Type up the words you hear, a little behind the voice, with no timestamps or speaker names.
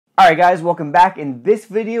Alright guys, welcome back. In this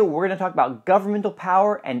video, we're going to talk about governmental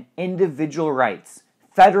power and individual rights.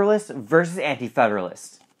 Federalists versus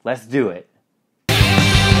Anti-Federalists. Let's do it.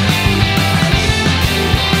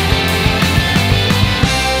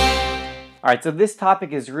 Alright, so this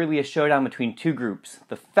topic is really a showdown between two groups,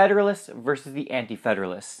 the Federalists versus the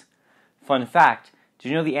Anti-Federalists. Fun fact, did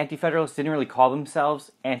you know the Anti-Federalists didn't really call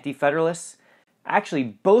themselves Anti-Federalists? Actually,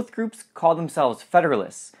 both groups called themselves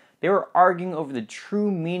Federalists. They were arguing over the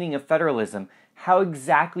true meaning of federalism, how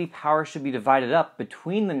exactly power should be divided up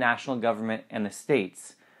between the national government and the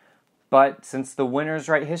states. But since the winners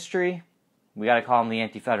write history, we gotta call them the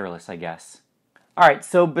Anti-Federalists, I guess. Alright,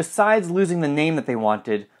 so besides losing the name that they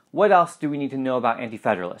wanted, what else do we need to know about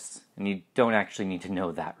Anti-Federalists? And you don't actually need to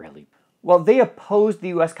know that, really. Well, they opposed the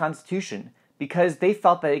U.S. Constitution because they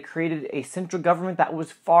felt that it created a central government that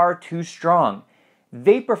was far too strong.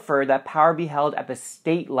 They preferred that power be held at the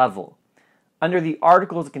state level. Under the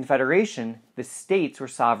Articles of Confederation, the states were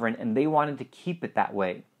sovereign and they wanted to keep it that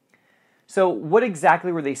way. So what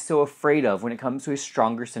exactly were they so afraid of when it comes to a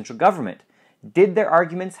stronger central government? Did their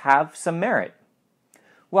arguments have some merit?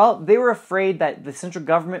 Well, they were afraid that the central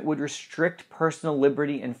government would restrict personal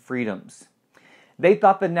liberty and freedoms. They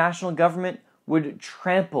thought the national government would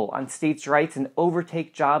trample on states' rights and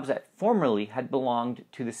overtake jobs that formerly had belonged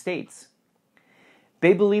to the states.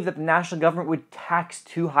 They believed that the national government would tax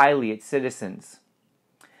too highly its citizens.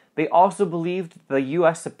 They also believed the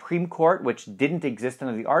U.S. Supreme Court, which didn't exist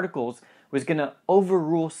under the Articles, was going to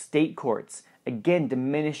overrule state courts, again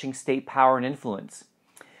diminishing state power and influence.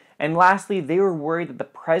 And lastly, they were worried that the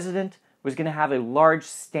president was going to have a large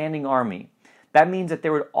standing army. That means that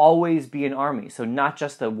there would always be an army, so not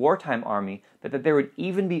just a wartime army, but that there would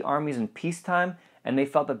even be armies in peacetime, and they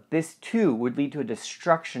felt that this too would lead to a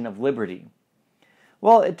destruction of liberty.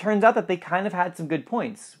 Well, it turns out that they kind of had some good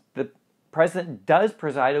points. The president does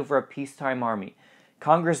preside over a peacetime army.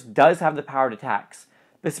 Congress does have the power to tax.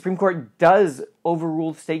 The Supreme Court does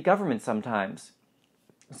overrule state governments sometimes.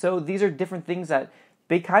 So these are different things that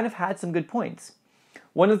they kind of had some good points.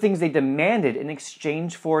 One of the things they demanded in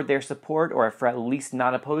exchange for their support, or for at least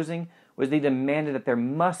not opposing, was they demanded that there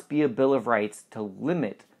must be a Bill of Rights to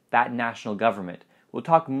limit that national government. We'll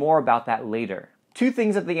talk more about that later. Two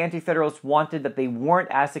things that the Anti-Federalists wanted that they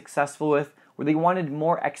weren't as successful with were they wanted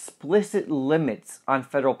more explicit limits on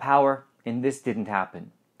federal power, and this didn't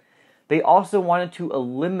happen. They also wanted to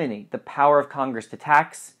eliminate the power of Congress to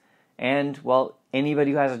tax, and, well,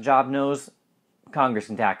 anybody who has a job knows Congress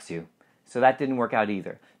can tax you. So that didn't work out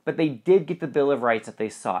either. But they did get the Bill of Rights that they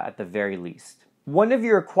sought at the very least. One of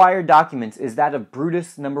your required documents is that of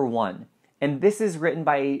Brutus No. 1, and this is written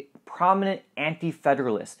by a prominent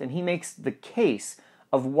anti-federalist, and he makes the case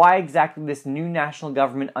of why exactly this new national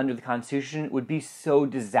government under the Constitution would be so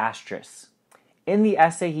disastrous. In the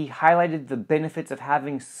essay, he highlighted the benefits of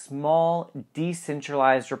having small,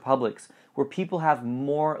 decentralized republics where people have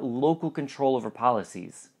more local control over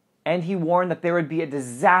policies. And he warned that there would be a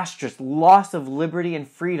disastrous loss of liberty and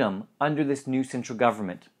freedom under this new central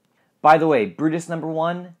government. By the way, Brutus No.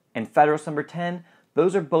 1 and Federalist No. 10,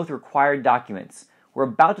 those are both required documents. We're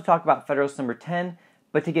about to talk about Federalist No. 10,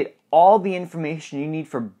 but to get all the information you need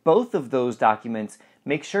for both of those documents,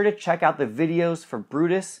 make sure to check out the videos for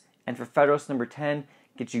Brutus and for Federalist No. 10.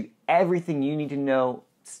 Get you everything you need to know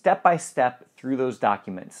step by step through those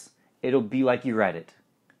documents. It'll be like you read it.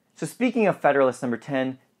 So speaking of Federalist No.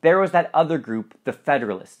 10, there was that other group, the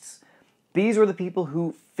Federalists. These were the people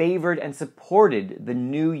who favored and supported the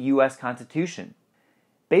new U.S. Constitution.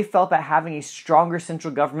 They felt that having a stronger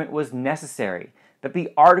central government was necessary, that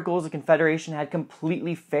the Articles of Confederation had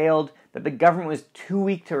completely failed, that the government was too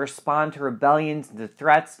weak to respond to rebellions and to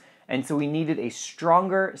threats, and so we needed a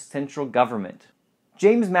stronger central government.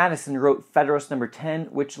 James Madison wrote Federalist No. 10,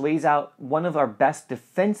 which lays out one of our best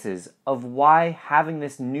defenses of why having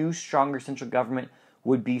this new, stronger central government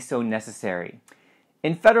would be so necessary.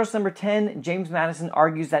 In Federalist No. 10, James Madison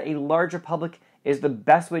argues that a large republic is the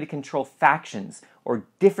best way to control factions or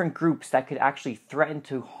different groups that could actually threaten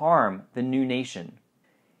to harm the new nation.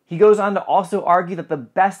 He goes on to also argue that the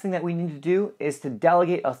best thing that we need to do is to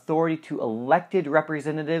delegate authority to elected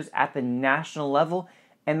representatives at the national level,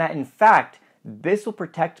 and that in fact, this will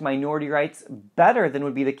protect minority rights better than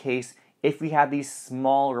would be the case if we had these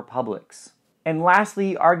small republics. And lastly,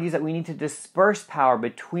 he argues that we need to disperse power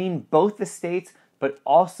between both the states but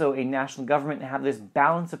also a national government and have this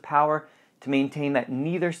balance of power to maintain that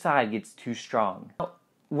neither side gets too strong.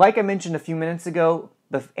 Like I mentioned a few minutes ago,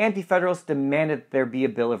 the Anti-Federalists demanded that there be a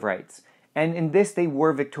Bill of Rights, and in this they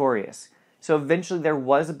were victorious. So eventually there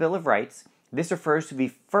was a Bill of Rights. This refers to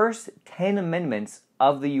the first 10 amendments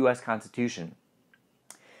of the U.S. Constitution.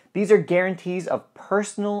 These are guarantees of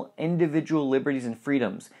personal, individual liberties and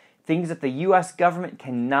freedoms, things that the U.S. government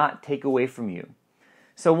cannot take away from you.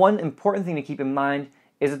 So one important thing to keep in mind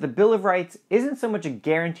is that the Bill of Rights isn't so much a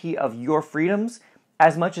guarantee of your freedoms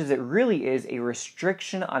as much as it really is a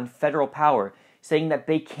restriction on federal power, saying that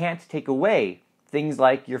they can't take away things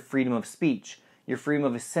like your freedom of speech, your freedom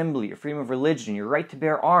of assembly, your freedom of religion, your right to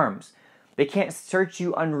bear arms. They can't search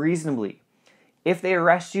you unreasonably. If they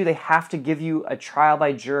arrest you, they have to give you a trial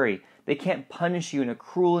by jury. They can't punish you in a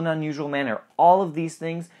cruel and unusual manner. All of these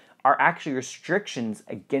things are actually restrictions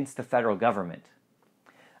against the federal government.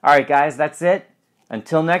 Alright guys, that's it.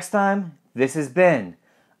 Until next time, this has been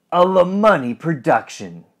a LaMoney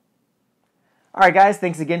production. Alright guys,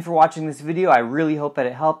 thanks again for watching this video. I really hope that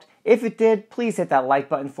it helped. If it did, please hit that like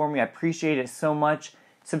button for me. I appreciate it so much.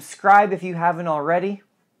 Subscribe if you haven't already.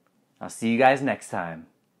 I'll see you guys next time.